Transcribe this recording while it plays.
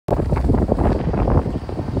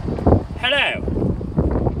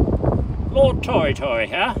Lord Toritori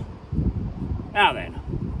here. Now then,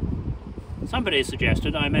 somebody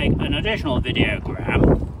suggested I make an additional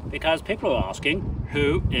videogram because people are asking,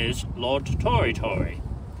 who is Lord Toritori?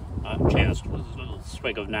 Cheers, with a little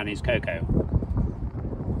swig of Nanny's cocoa.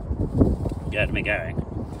 Get me going.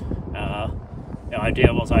 The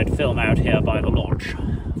idea was I'd film out here by the launch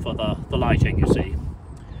for the lighting, you see.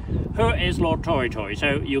 Who is Lord Toritori?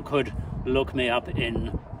 So you could look me up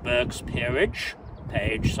in Burke's Peerage,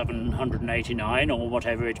 page 789 or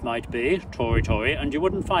whatever it might be, Toritori, and you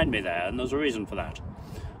wouldn't find me there, and there's a reason for that.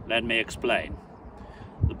 Let me explain.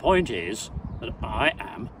 The point is that I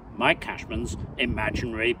am Mike Cashman's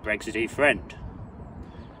imaginary Brexity friend.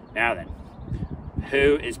 Now then,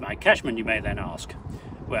 who is Mike Cashman, you may then ask?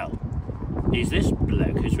 Well, he's this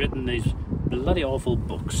bloke who's written these bloody awful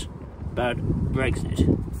books about Brexit.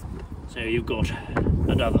 So you've got,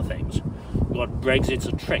 and other things, you've got Brexit's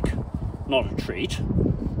a trick, not a treat,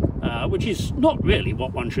 which is not really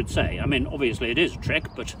what one should say. I mean, obviously it is a trick,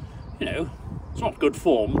 but, you know, it's not good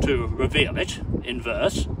form to reveal it in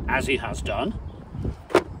verse, as he has done.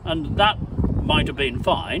 And that might have been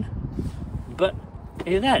fine, but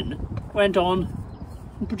he then went on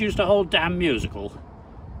and produced a whole damn musical,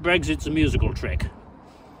 Brexit's a Musical Trick.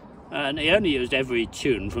 And he only used every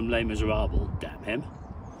tune from Les Miserables, damn him.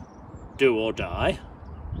 Do or Die.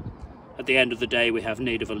 At the end of the day we have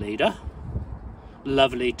need of a leader.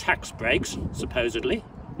 Lovely tax breaks, supposedly.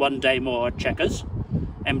 1 day more at Chequers.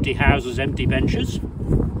 Empty houses, empty benches.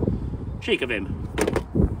 Cheek of him.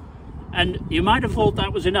 And you might have thought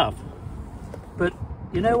that was enough. But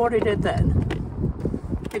you know what he did then?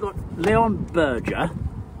 He got Leon Berger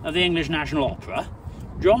of the English National Opera,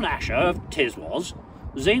 John Asher of Tiswas,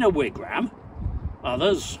 Zena Wigram,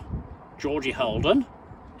 others, Georgie Holden,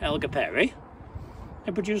 Helga Perry.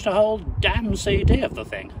 They produced a whole damn CD of the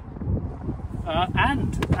thing.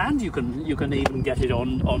 And you can even get it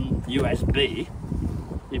on USB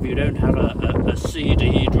if you don't have a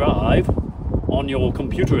CD drive on your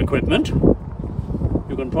computer equipment.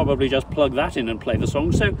 You can probably just plug that in and play the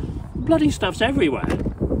song. So bloody stuff's everywhere.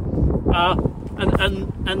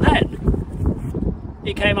 And then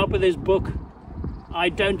he came up with his book, I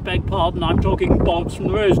Don't Beg Pardon, I'm Talking Bollocks from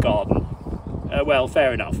the Rose Garden. Well,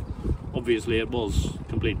 fair enough. Obviously it was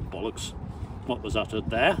complete bollocks what was uttered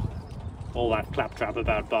there. All that claptrap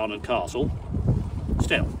about Barnard Castle.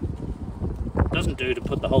 Still, doesn't do to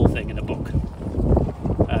put the whole thing in a book.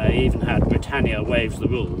 He even had Britannia waives the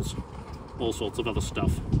rules. All sorts of other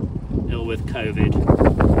stuff. Ill with COVID.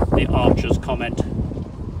 The Archer's comment.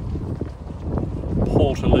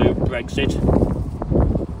 Portaloo Brexit.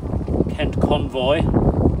 Kent Convoy.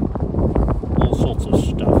 All sorts of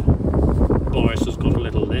stuff. Boris has got a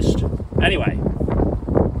little list. Anyway,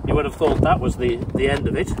 you would have thought that was the end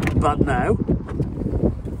of it, but no.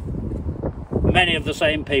 Many of the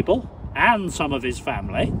same people, and some of his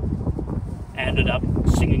family, ended up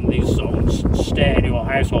singing these songs. Stay in your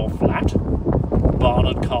house or flat,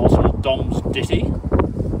 Barnard Castle, Dom's Ditty,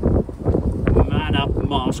 Man Up,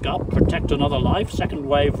 Mask Up, Protect Another Life, Second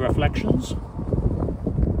Wave Reflections.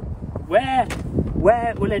 Where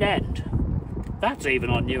will it end? That's even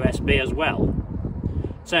on USB as well.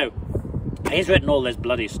 So, he's written all this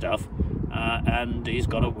bloody stuff, and he's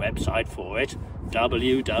got a website for it,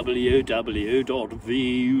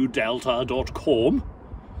 www.vudelta.com.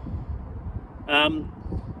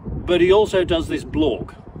 But he also does this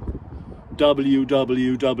blog,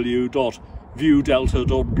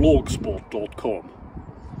 www.vudelta.blogspot.com.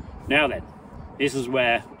 Now then, this is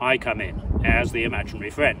where I come in as the imaginary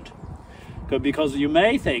friend. Because you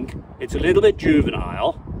may think it's a little bit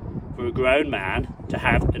juvenile for a grown man to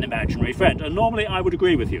have an imaginary friend, and normally I would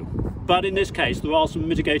agree with you. But in this case there are some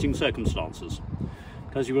mitigating circumstances,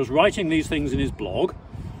 because he was writing these things in his blog,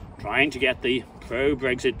 trying to get the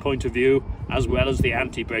pro-Brexit point of view as well as the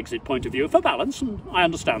anti-Brexit point of view for balance, and I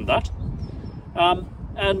understand that.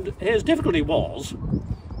 And his difficulty was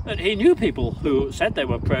that he knew people who said they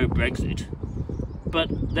were pro-Brexit, but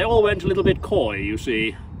they all went a little bit coy, you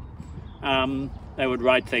see. They would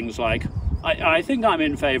write things like, I think I'm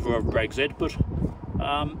in favour of Brexit, but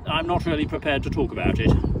I'm not really prepared to talk about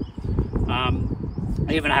it. I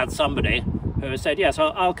even had somebody who said, yes,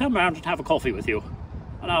 I'll come round and have a coffee with you,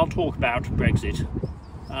 and I'll talk about Brexit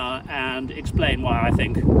and explain why I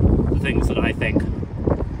think the things that I think.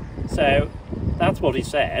 So that's what he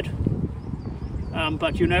said.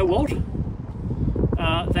 But you know what?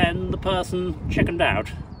 Then the person chickened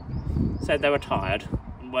out, said they were tired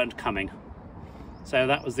and weren't coming. So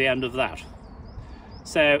that was the end of that.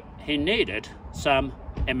 So he needed some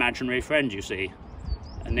imaginary friend, you see,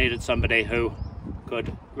 and needed somebody who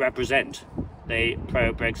could represent the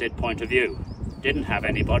pro-Brexit point of view. Didn't have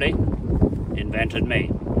anybody, invented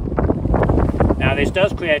me. Now this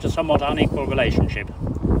does create a somewhat unequal relationship,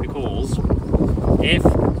 because if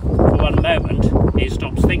for one moment he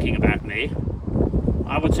stops thinking about me,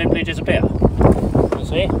 I would simply disappear. You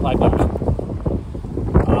see, like that.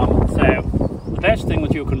 So the best thing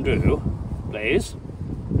that you can do, please,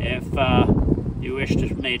 if you wish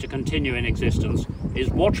me to continue in existence, is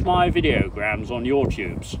watch my videograms on your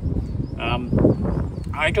tubes.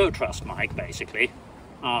 I do trust Mike, basically.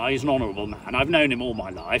 He's an honourable man. I've known him all my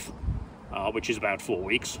life, which is about 4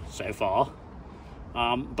 weeks so far.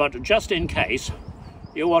 But just in case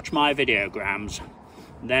you watch my videograms,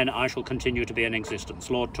 then I shall continue to be in existence.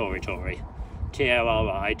 Lord Toritori.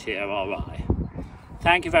 T-O-R-I, T-O-R-I.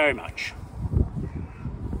 Thank you very much.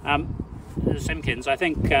 Simpkins, I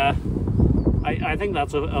think I think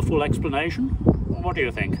that's a full explanation. What do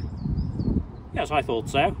you think? Yes, I thought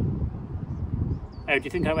so. Oh, do you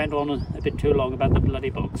think I went on a bit too long about the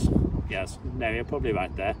bloody books? Yes, no, you're probably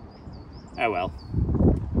right there. Oh well.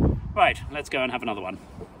 Right, let's go and have another one.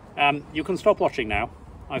 You can stop watching now.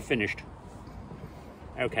 I've finished.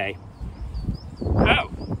 Okay.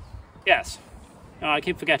 Oh, yes. Oh, I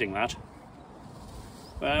keep forgetting that.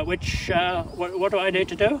 What do I need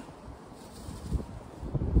to do?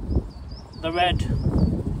 The red...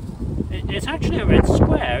 It's actually a red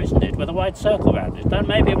square, isn't it? With a white circle around it. That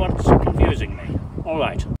may be what's confusing me. All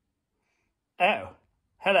right. Oh,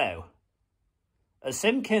 hello.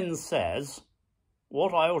 Simpkins says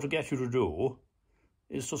what I ought to get you to do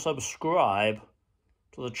is to subscribe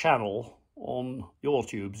to the channel on your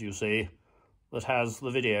tubes, you see, that has the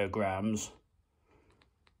videograms.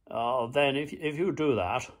 Then if you do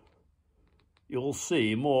that, you'll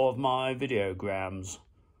see more of my videograms,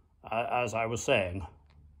 as I was saying.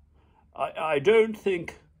 I don't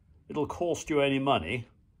think it'll cost you any money.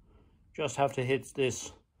 Just have to hit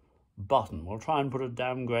this button. We'll try and put a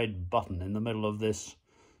downgrade button in the middle of this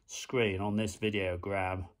screen on this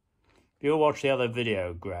videogram. If you watch the other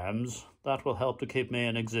videograms, that will help to keep me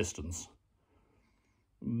in existence.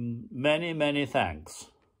 Many, many thanks.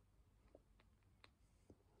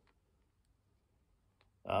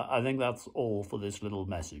 I think that's all for this little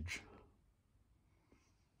message.